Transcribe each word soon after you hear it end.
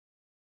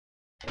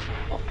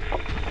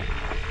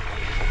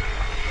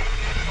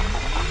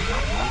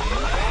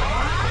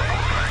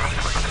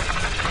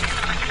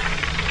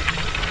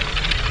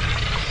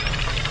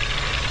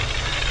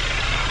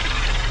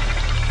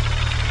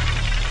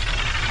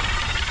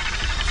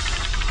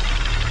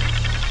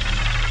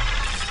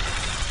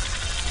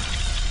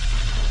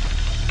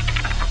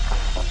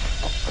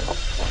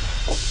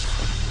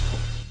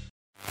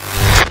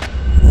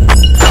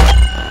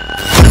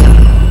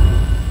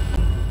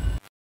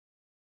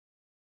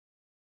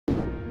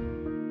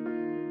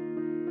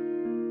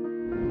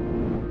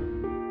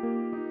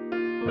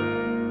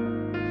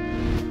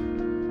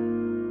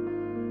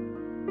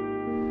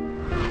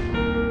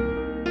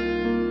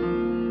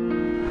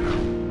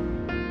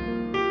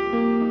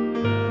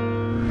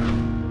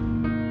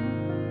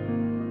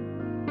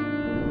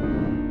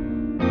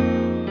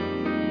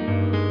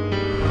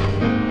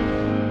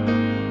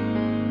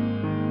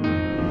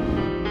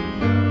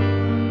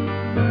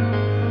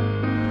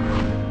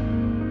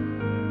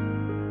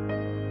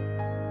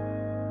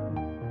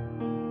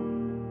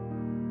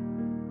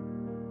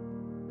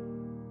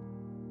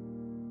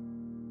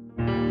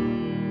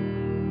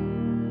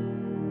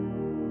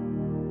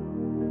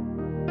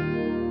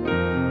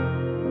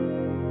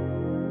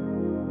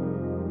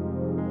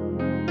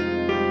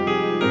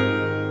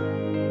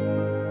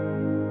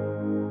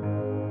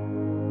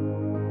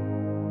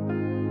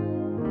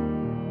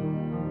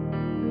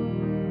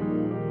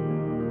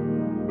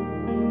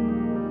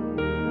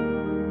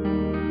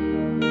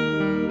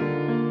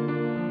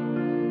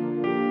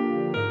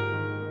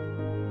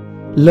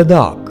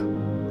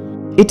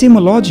Ladakh.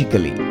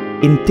 Etymologically,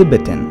 in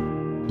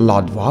Tibetan,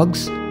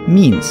 Ladvags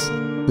means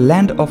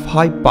land of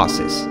high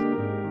passes.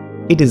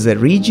 It is a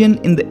region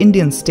in the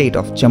Indian state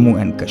of Jammu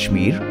and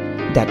Kashmir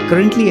that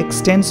currently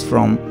extends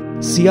from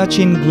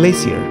Siachen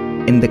Glacier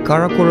in the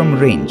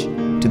Karakoram range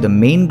to the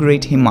main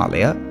Great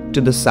Himalaya to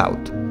the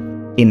south,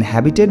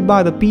 inhabited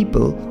by the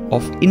people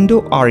of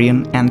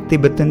Indo-Aryan and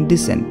Tibetan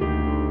descent.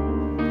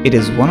 It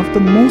is one of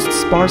the most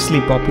sparsely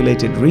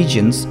populated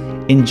regions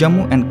in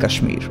Jammu and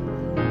Kashmir,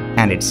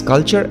 and its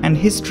culture and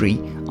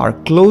history are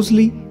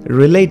closely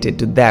related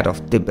to that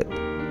of Tibet.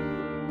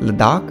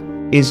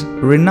 Ladakh is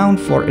renowned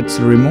for its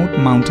remote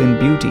mountain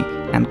beauty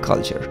and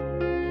culture.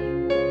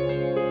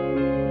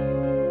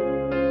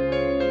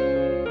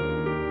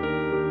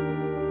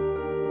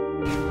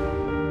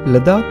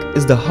 Ladakh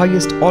is the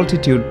highest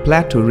altitude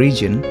plateau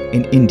region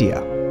in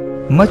India,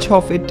 much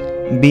of it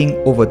being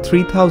over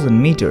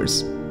 3,000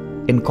 meters,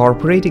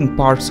 incorporating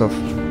parts of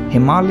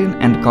Himalayan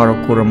and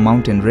Karakoram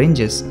mountain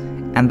ranges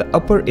and the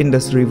upper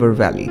Indus River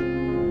Valley.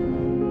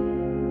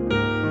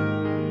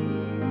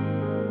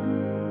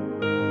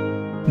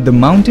 The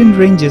mountain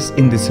ranges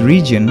in this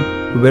region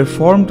were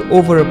formed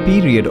over a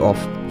period of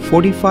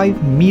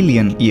 45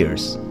 million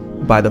years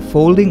by the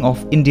folding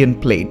of Indian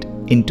plate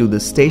into the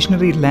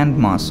stationary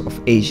landmass of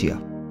Asia.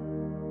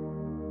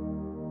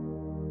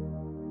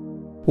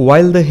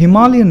 While the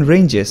Himalayan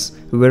ranges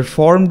were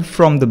formed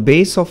from the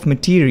base of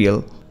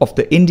material of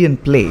the Indian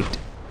plate,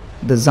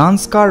 the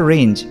Zanskar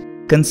range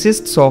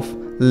consists of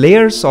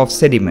layers of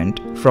sediment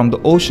from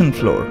the ocean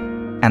floor,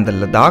 and the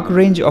Ladakh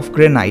range of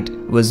granite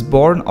was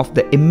born of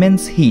the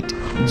immense heat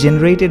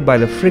generated by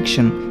the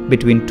friction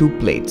between two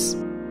plates.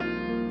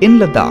 In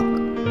Ladakh,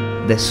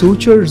 the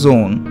suture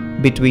zone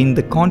between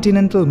the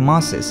continental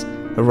masses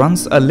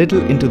runs a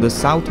little into the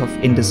south of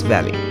Indus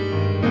Valley.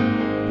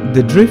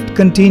 The drift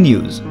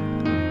continues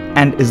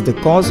and is the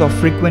cause of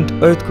frequent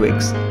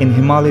earthquakes in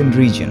Himalayan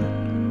region.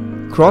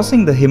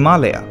 Crossing the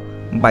Himalaya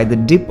by the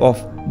dip of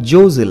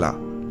Geoecological,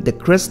 the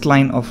crest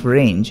line of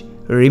range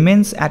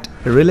remains at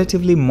a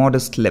relatively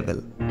modest level,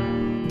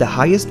 the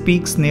highest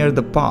peaks near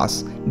the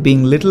pass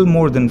being little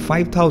more than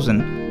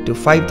 5,000 to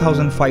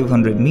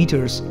 5,500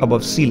 meters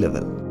above sea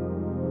level.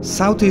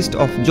 Southeast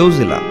of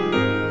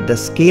Geoecological, the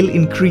scale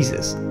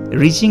increases,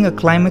 reaching a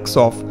climax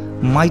of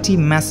mighty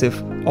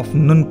massif of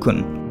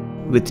Nunkun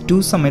with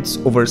two summits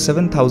over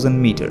 7,000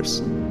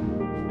 meters.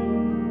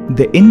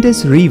 The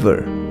Indus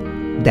River,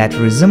 that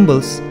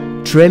resembles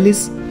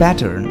trellis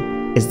pattern,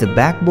 is the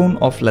backbone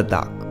of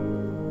Ladakh.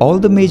 All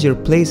the major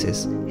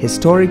places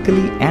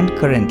historically and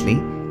currently,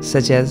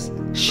 such as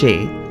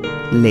She,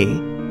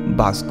 Leh,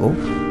 Basko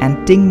and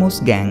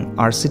Tingmosgang,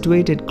 are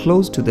situated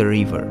close to the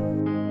river.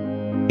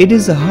 It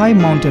is a high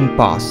mountain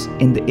pass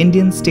in the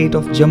Indian state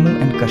of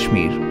Jammu and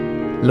Kashmir,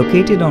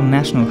 located on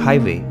National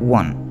Highway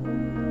 1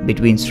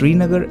 between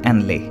Srinagar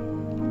and Leh,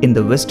 in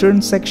the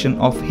western section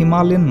of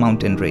Himalayan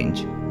mountain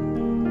range.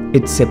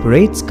 It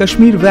separates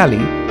Kashmir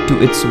Valley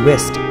to its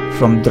west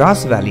from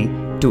Dras Valley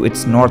to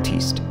its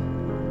northeast.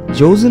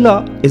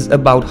 Geoecological is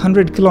about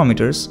 100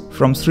 kilometers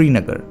from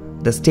Srinagar,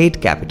 the state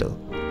capital,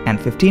 and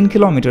 15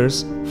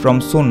 kilometers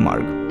from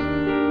Sonmarg.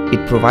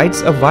 It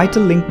provides a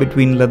vital link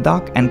between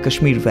Ladakh and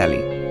Kashmir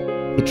Valley.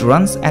 It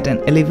runs at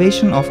an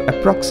elevation of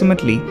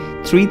approximately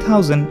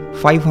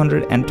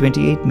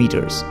 3,528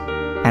 meters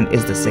and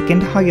is the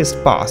second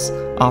highest pass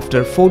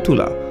after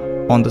Fotula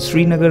on the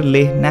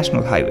Srinagar-Leh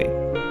National Highway.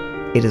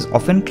 It is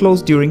often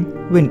closed during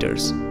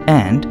winters,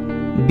 and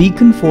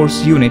Beacon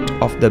Force Unit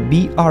of the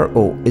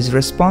BRO is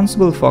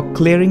responsible for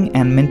clearing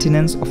and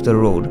maintenance of the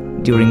road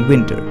during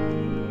winter.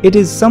 It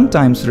is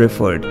sometimes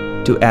referred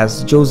to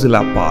as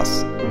Geoecological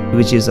Pass,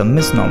 which is a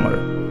misnomer,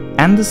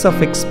 and the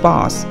suffix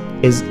pass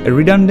is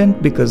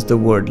redundant because the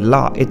word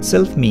La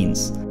itself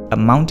means a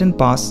mountain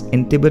pass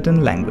in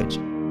Tibetan language.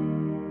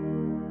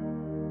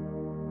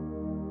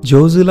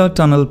 Geoecological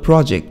Tunnel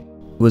project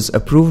was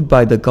approved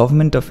by the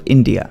Government of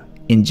India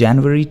in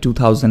January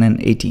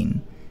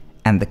 2018,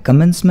 and the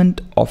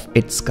commencement of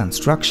its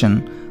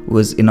construction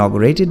was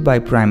inaugurated by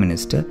Prime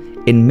Minister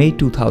in May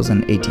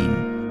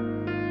 2018.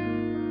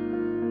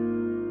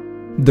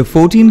 The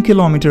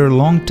 14-kilometer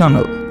long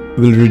tunnel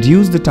will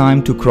reduce the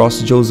time to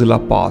cross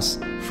Geoecological Pass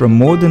from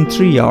more than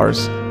 3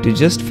 hours to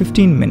just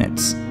 15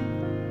 minutes.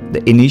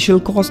 The initial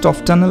cost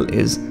of tunnel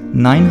is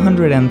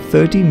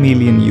 $930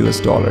 million.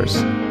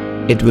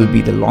 It will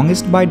be the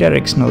longest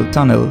bidirectional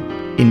tunnel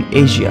in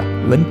Asia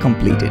when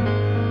completed.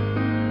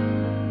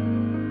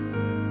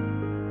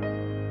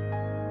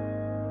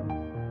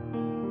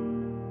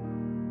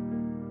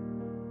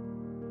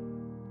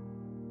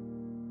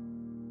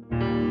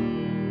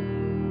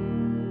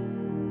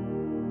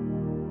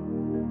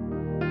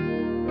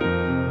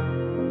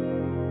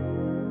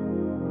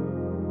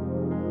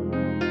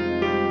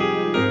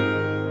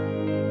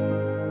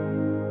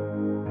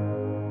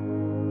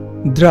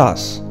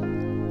 Dras.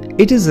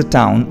 It is a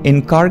town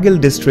in Kargil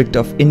district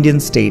of Indian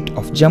state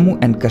of Jammu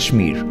and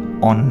Kashmir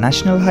on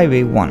National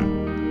Highway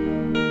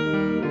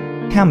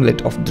 1.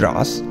 Hamlet of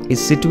Dras is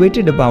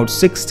situated about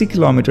 60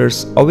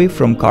 kilometers away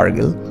from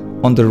Kargil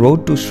on the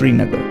road to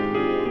Srinagar.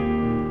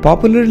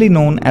 Popularly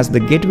known as the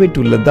gateway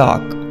to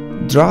Ladakh,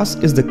 Dras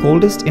is the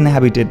coldest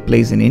inhabited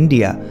place in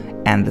India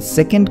and the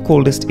second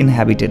coldest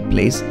inhabited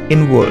place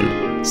in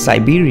world,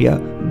 Siberia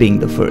being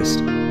the first.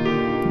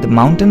 The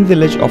mountain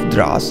village of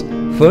Dras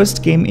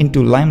first came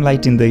into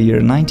limelight in the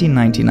year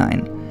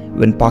 1999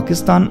 when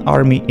Pakistan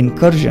Army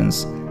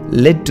incursions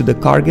led to the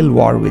Kargil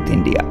War with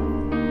India.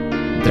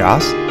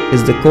 Dras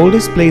is the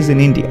coldest place in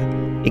India,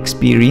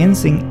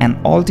 experiencing an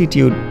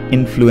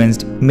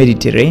altitude-influenced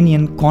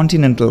Mediterranean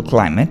continental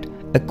climate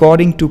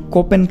according to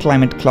Köppen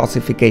climate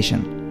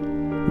classification.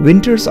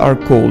 Winters are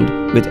cold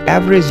with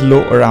average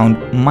low around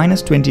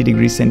 -20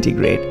 degrees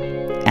centigrade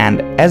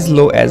and as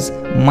low as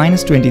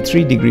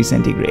 -23 degrees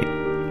centigrade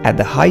at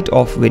the height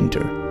of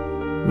winter,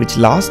 which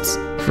lasts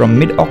from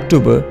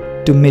mid-October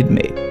to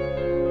mid-May.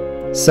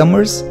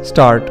 Summers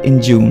start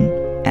in June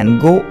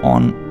and go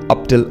on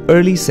up till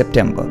early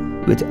September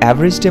with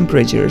average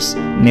temperatures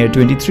near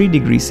 23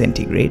 degrees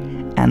centigrade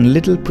and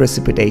little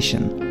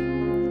precipitation.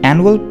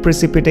 Annual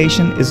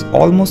precipitation is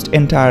almost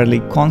entirely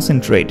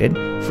concentrated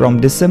from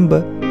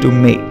December to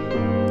May,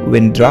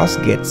 when Dras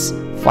gets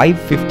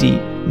 550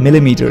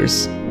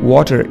 millimeters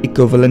water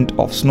equivalent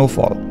of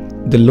snowfall.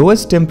 The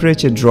lowest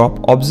temperature drop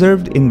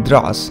observed in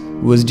Dras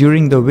was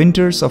during the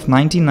winters of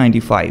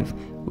 1995,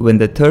 when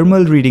the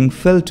thermal reading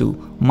fell to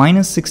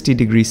 -60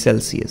 degrees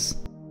Celsius.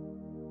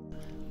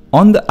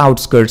 On the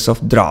outskirts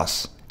of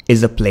Dras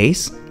is a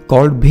place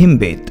called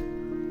Bhimbet.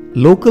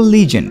 Local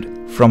legend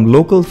from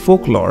local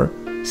folklore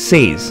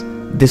says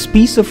this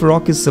piece of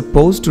rock is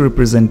supposed to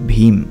represent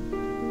Bhim,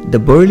 the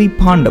burly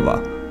Pandava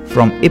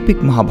from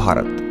epic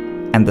Mahabharata,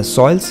 and the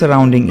soil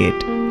surrounding it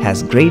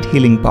has great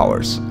healing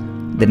powers.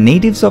 The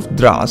natives of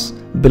Dras,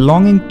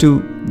 belonging to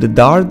the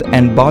Dard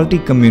and Balti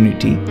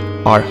community,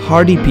 are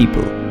hardy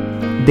people.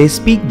 They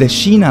speak the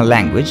Shina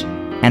language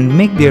and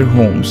make their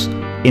homes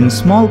in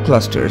small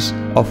clusters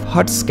of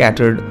huts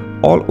scattered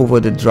all over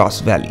the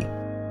Dras Valley.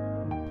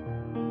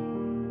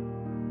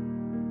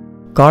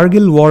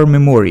 Kargil War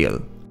Memorial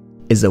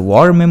is a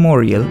war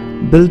memorial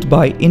built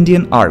by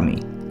Indian Army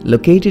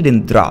located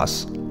in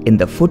Dras in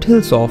the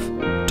foothills of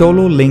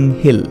Tolo Ling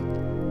Hill.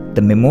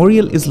 The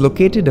memorial is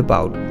located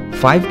about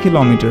 5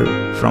 km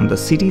from the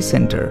city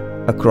center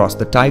across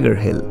the Tiger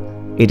Hill.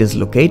 It is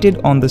located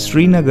on the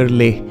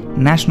Srinagar-Leh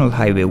National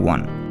Highway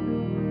 1.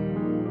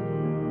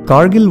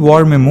 Kargil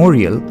War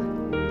Memorial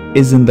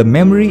is in the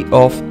memory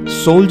of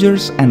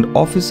soldiers and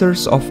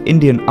officers of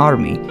Indian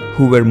Army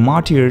who were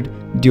martyred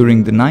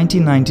during the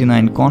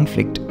 1999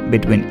 conflict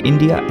between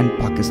India and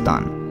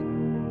Pakistan.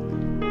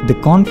 The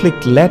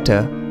conflict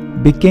later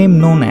became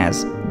known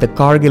as the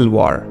Kargil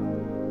War.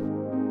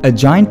 A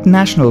giant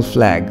national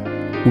flag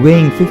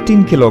weighing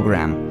 15 kg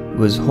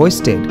was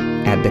hoisted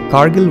at the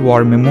Kargil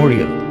War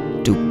Memorial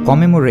to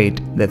commemorate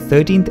the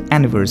 13th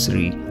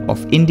anniversary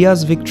of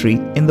India's victory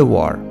in the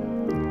war.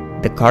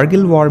 The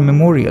Kargil War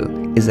Memorial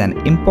is an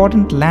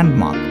important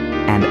landmark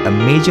and a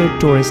major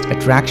tourist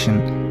attraction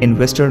in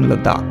western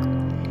Ladakh.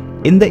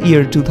 In the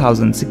year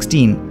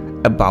 2016,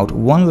 about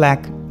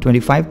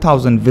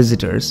 1,25,000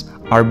 visitors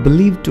are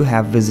believed to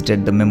have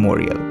visited the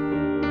memorial.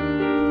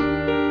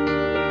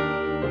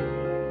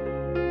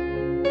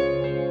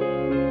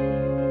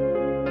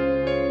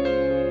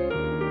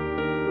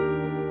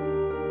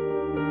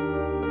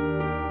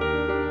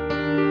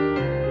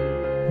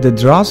 The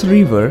Dras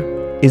River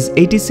is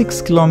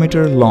 86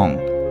 km long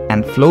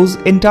and flows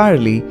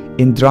entirely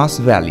in Dras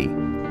Valley.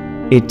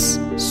 Its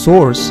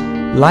source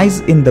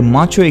lies in the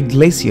Machoi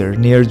Glacier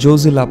near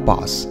Jozila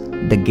Pass,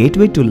 the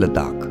gateway to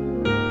Ladakh.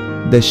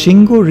 The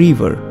Shingo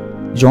River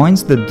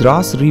joins the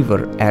Dras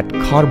River at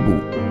Kharbu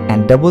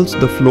and doubles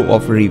the flow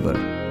of river.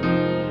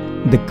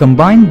 The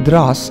combined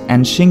Dras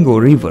and Shingo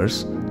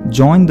rivers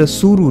join the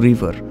Suru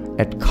River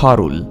at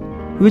Kharul,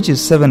 which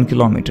is 7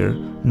 km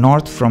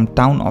north from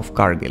town of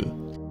Kargil.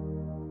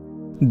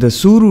 The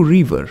Suru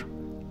River,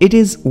 it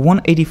is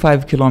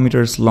 185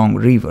 km long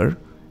river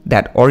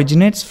that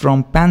originates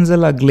from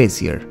Panzela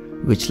Glacier,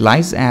 which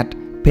lies at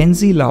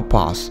Penzila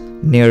Pass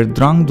near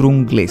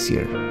Drangdrung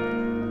Glacier.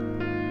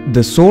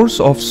 The source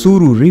of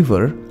Suru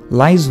River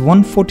lies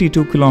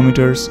 142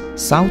 km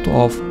south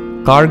of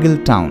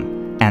Kargil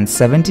town and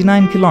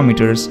 79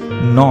 km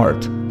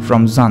north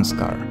from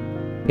Zanskar.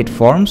 It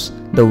forms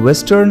the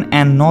western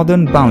and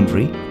northern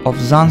boundary of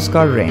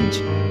Zanskar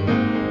range.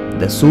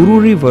 The Suru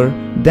River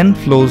then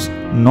flows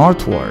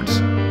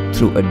northwards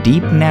through a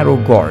deep narrow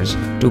gorge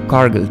to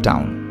Kargil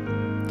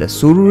town. The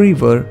Suru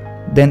River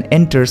then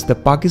enters the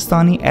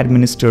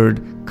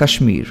Pakistani-administered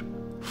Kashmir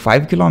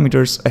 5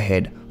 km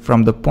ahead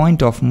from the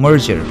point of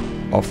merger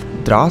of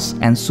Dras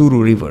and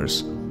Suru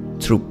rivers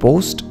through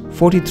Post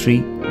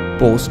 43,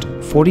 Post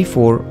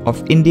 44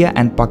 of India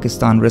and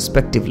Pakistan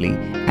respectively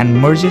and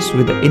merges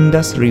with the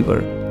Indus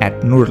River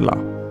at Nurla.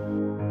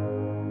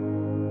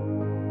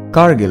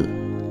 Kargil.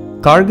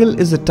 Kargil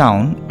is a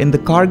town in the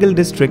Kargil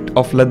district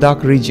of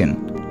Ladakh region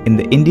in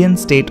the Indian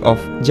state of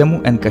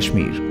Jammu and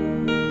Kashmir.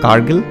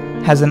 Kargil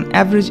has an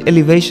average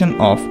elevation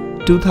of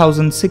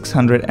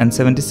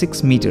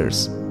 2,676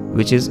 meters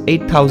which is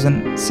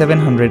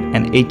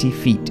 8,780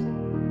 feet,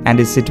 and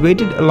is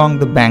situated along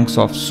the banks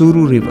of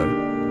Suru River.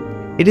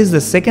 It is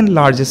the second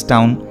largest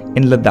town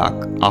in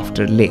Ladakh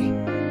after Leh.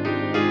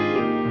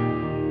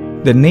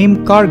 The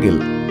name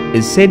Kargil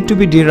is said to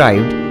be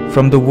derived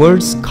from the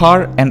words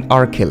Kar and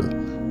Arkil.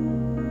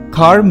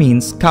 Kar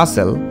means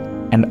castle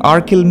and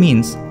Arkil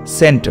means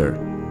center,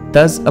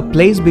 thus a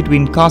place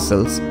between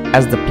castles,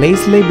 as the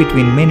place lay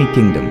between many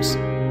kingdoms.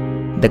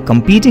 The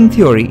competing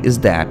theory is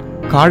that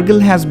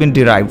Kargil has been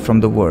derived from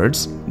the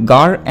words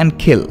Gar and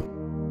Kil.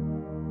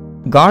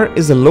 Gar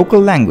is a local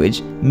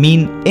language,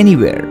 mean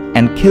anywhere,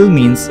 and Kil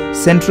means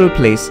central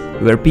place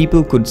where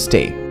people could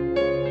stay.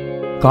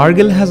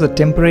 Kargil has a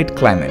temperate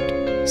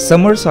climate.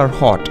 Summers are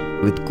hot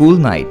with cool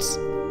nights,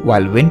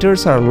 while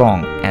winters are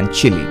long and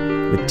chilly,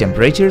 with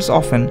temperatures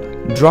often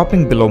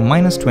dropping below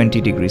 -20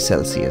 degrees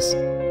Celsius.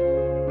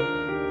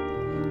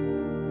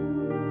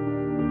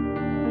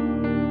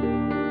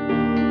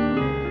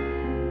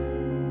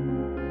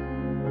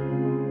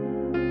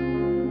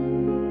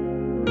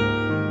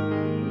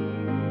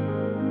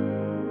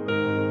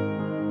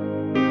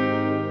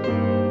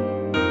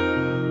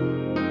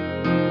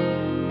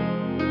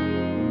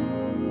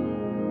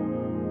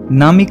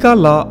 Namika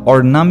La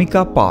or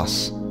Namika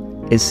Pass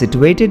is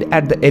situated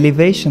at the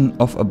elevation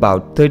of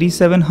about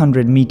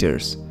 3,700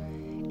 meters.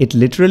 It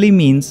literally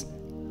means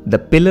the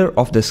pillar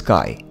of the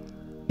sky.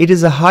 It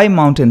is a high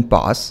mountain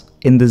pass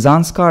in the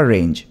Zanskar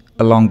range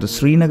along the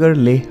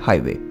Srinagar-Leh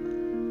highway.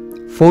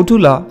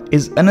 Fotula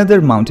is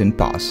another mountain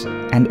pass,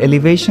 an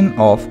elevation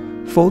of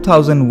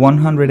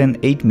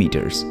 4,108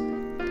 meters.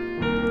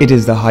 It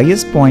is the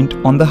highest point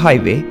on the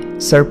highway,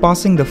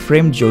 surpassing the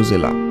famed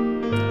Jozilla.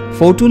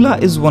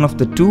 Fotula is one of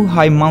the two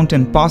high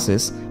mountain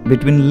passes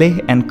between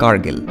Leh and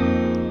Kargil,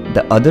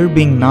 the other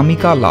being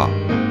Namika La.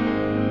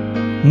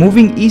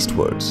 Moving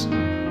eastwards,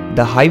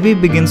 the highway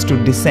begins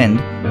to descend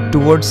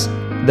towards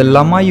the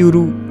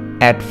Lamayuru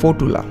at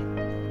Fotula.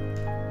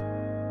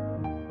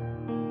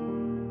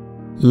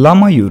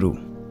 Lamayuru.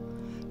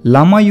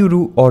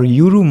 Lamayuru or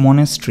Yuru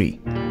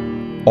Monastery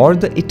or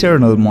the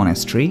Eternal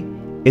Monastery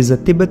is a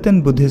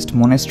Tibetan Buddhist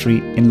monastery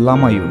in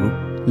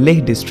Lamayuru,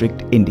 Leh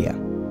district, India.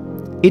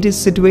 It is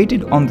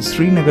situated on the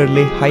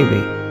Srinagar-Leh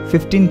highway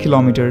 15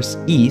 kilometers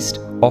east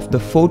of the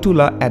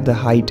Fotula at the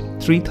height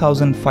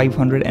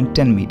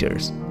 3,510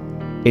 meters.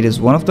 It is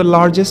one of the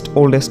largest,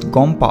 oldest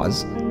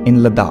gompas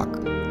in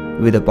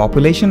Ladakh, with a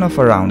population of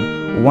around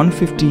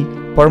 150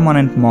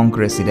 permanent monk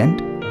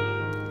resident.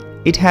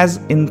 It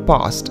has in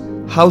past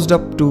housed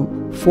up to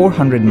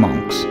 400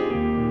 monks,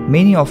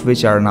 many of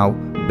which are now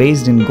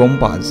based in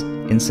gompas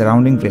in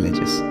surrounding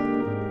villages.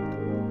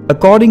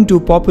 According to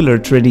popular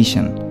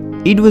tradition,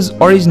 it was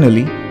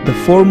originally the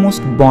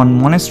foremost Bon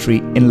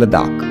monastery in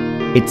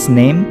Ladakh. Its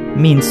name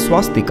means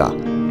swastika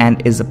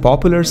and is a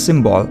popular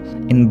symbol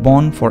in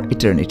Bon for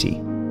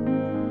eternity.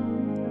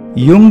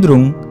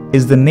 Yungdrung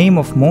is the name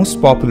of most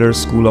popular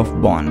school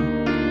of Bon.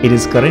 It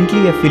is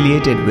currently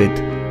affiliated with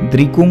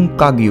Drikung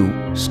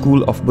Kagyu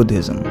school of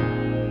Buddhism.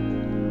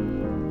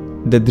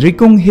 The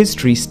Drikung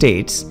history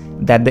states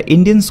that the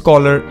Indian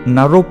scholar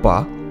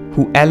Naropa,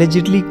 who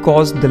allegedly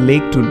caused the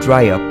lake to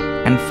dry up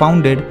and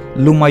founded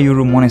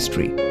Lumayuru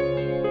Monastery.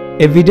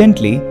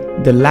 Evidently,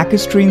 the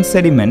lacustrine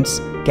sediments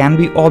can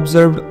be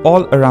observed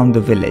all around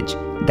the village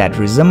that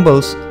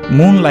resembles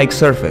moon-like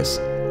surface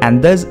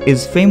and thus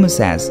is famous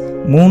as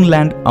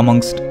Moonland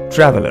amongst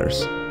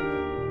travelers.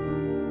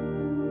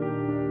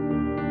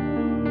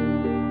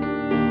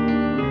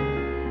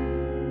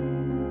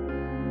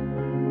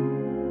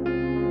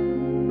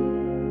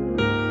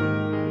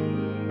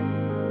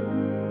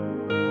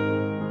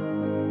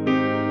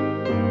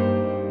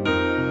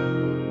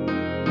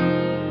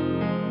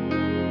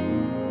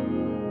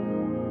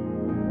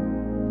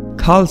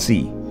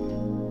 Khalsi.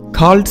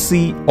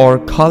 Khalsi or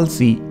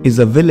Khalsi is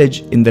a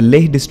village in the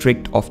Leh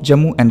district of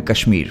Jammu and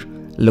Kashmir,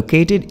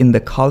 located in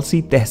the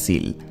Khalsi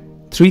Tehsil,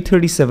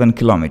 337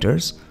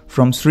 kilometers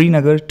from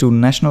Srinagar to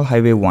National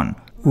Highway 1,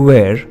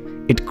 where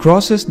it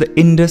crosses the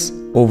Indus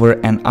over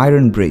an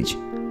iron bridge.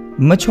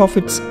 Much of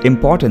its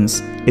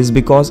importance is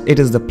because it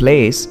is the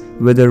place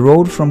where the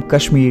road from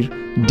Kashmir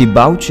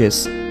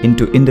debouches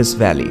into Indus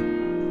Valley.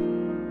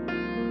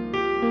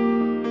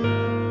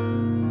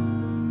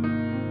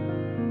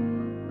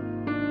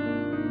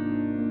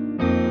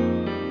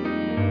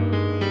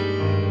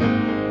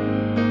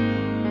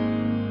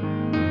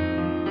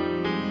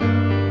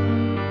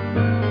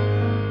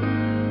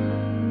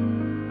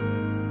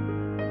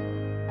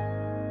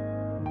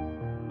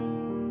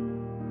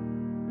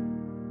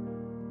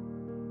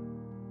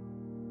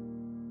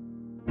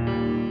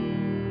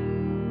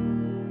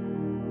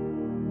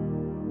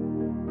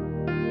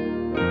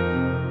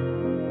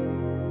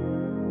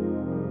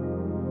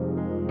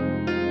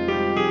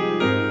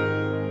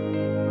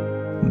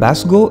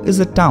 Basgo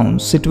is a town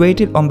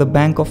situated on the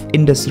bank of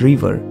Indus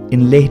River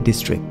in Leh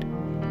district.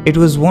 It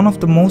was one of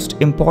the most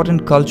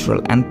important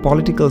cultural and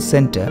political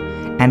center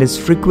and is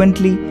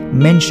frequently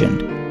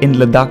mentioned in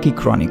Ladakhi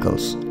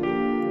chronicles.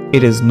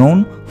 It is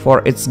known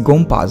for its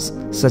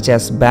gompas such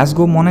as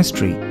Basgo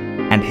Monastery,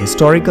 and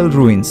historical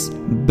ruins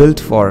built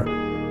for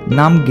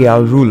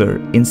Namgyal ruler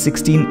in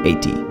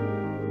 1680.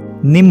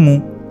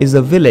 Nimmu is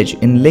a village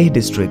in Leh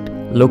district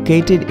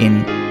located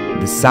in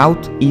the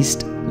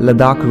southeast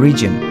Ladakh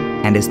region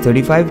and is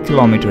 35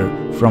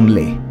 km from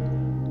Leh.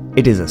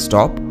 It is a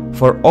stop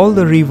for all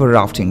the river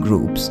rafting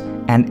groups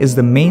and is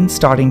the main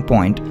starting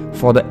point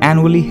for the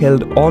annually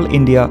held All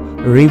India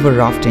River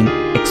Rafting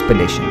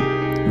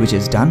Expedition, which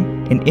is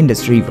done in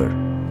Indus River.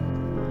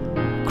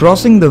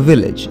 Crossing the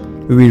village,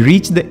 we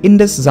reach the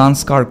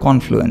Indus-Zanskar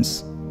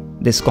confluence.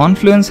 This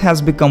confluence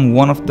has become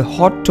one of the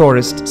hot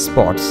tourist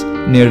spots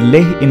near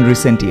Leh in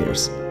recent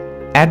years.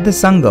 At the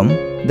Sangam,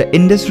 the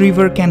Indus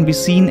River can be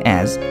seen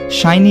as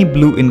shiny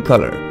blue in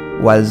color,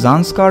 while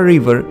Zanskar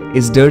River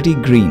is dirty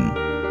green.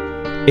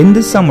 In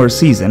the summer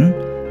season,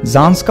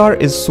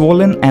 Zanskar is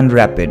swollen and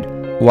rapid,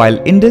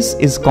 while Indus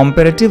is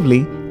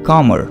comparatively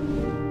calmer.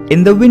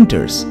 In the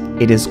winters,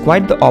 it is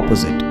quite the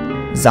opposite.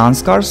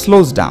 Zanskar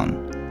slows down.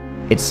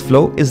 Its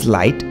flow is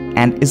light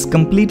and is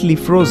completely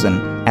frozen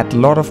at a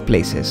lot of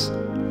places,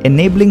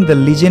 enabling the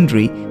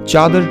legendary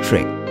Chadar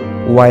trek,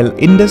 while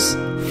Indus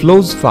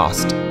flows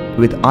fast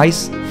with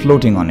ice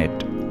floating on it.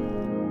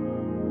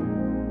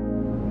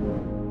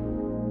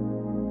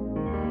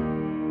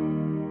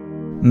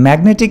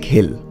 Magnetic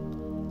Hill.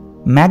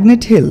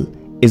 Magnet Hill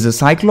is a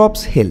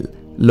cyclops hill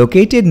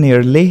located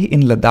near Leh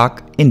in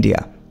Ladakh,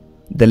 India.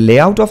 The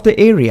layout of the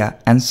area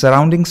and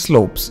surrounding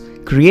slopes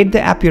create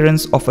the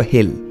appearance of a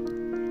hill.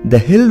 The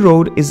hill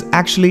road is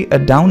actually a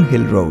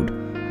downhill road.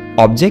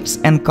 Objects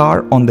and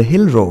cars on the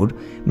hill road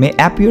may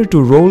appear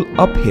to roll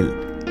uphill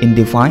in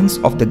defiance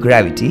of the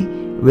gravity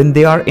when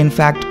they are in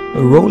fact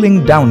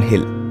rolling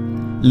downhill.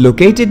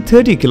 Located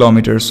 30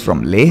 kilometers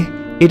from Leh,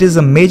 it is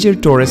a major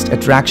tourist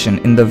attraction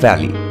in the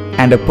valley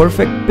and a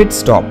perfect pit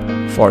stop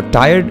for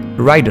tired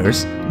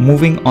riders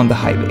moving on the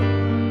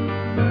highway.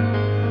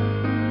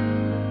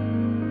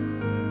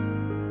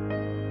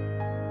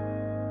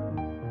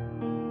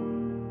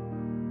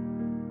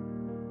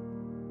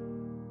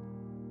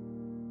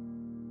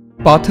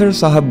 Pathar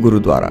Sahib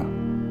Gurudwara.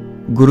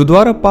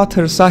 Gurudwara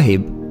Pathar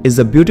Sahib is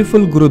a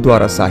beautiful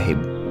Gurudwara Sahib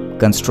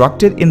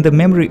constructed in the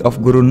memory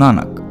of Guru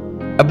Nanak,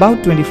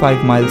 about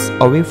 25 miles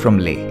away from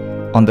Leh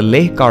on the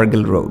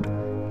Leh-Kargil road,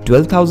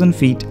 12,000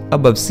 feet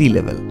above sea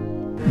level.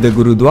 The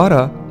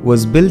Gurudwara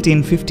was built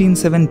in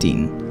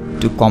 1517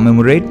 to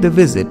commemorate the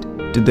visit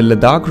to the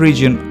Ladakh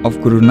region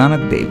of Guru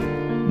Nanak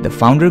Dev, the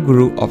founder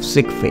Guru of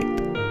Sikh faith.